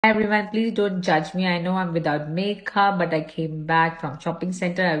Everyone, please don't judge me. I know I'm without makeup, but I came back from shopping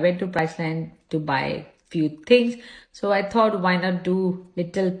center. I went to Priceline to buy few things. So I thought why not do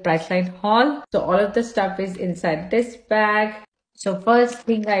little Priceline haul. So all of the stuff is inside this bag. So first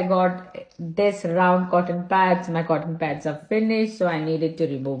thing I got this round cotton pads. My cotton pads are finished, so I needed to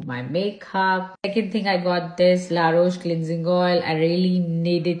remove my makeup. Second thing I got this La Roche cleansing oil. I really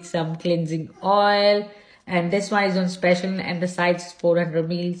needed some cleansing oil. And this one is on special and the size is 400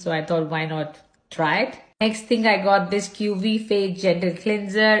 ml. So I thought why not try it. Next thing I got this QV Fake Gentle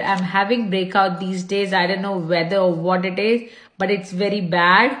Cleanser. I'm having breakout these days. I don't know whether or what it is, but it's very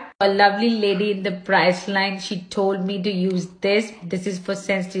bad. A lovely lady in the Priceline, she told me to use this. This is for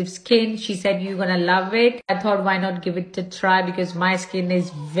sensitive skin. She said you're gonna love it. I thought why not give it a try because my skin is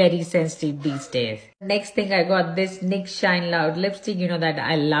very sensitive these days. Next thing I got this NYX Shine Loud lipstick. You know that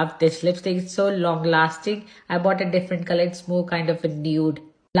I love this lipstick. It's so long lasting. I bought a different color. It's more kind of a nude.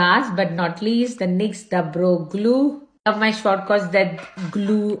 Last but not least, the NYX The Brow Glue. Love my shortcuts, that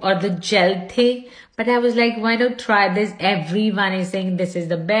glue or the gel thing. But I was like, why not try this? Everyone is saying this is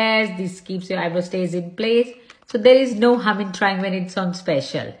the best. This keeps your eyebrow stays in place. So there is no harm in trying when it's on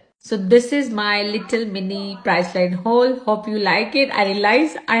special. So this is my little mini Priceline haul. Hope you like it. I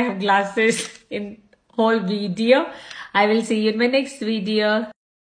realize I have glasses in whole video. I will see you in my next video.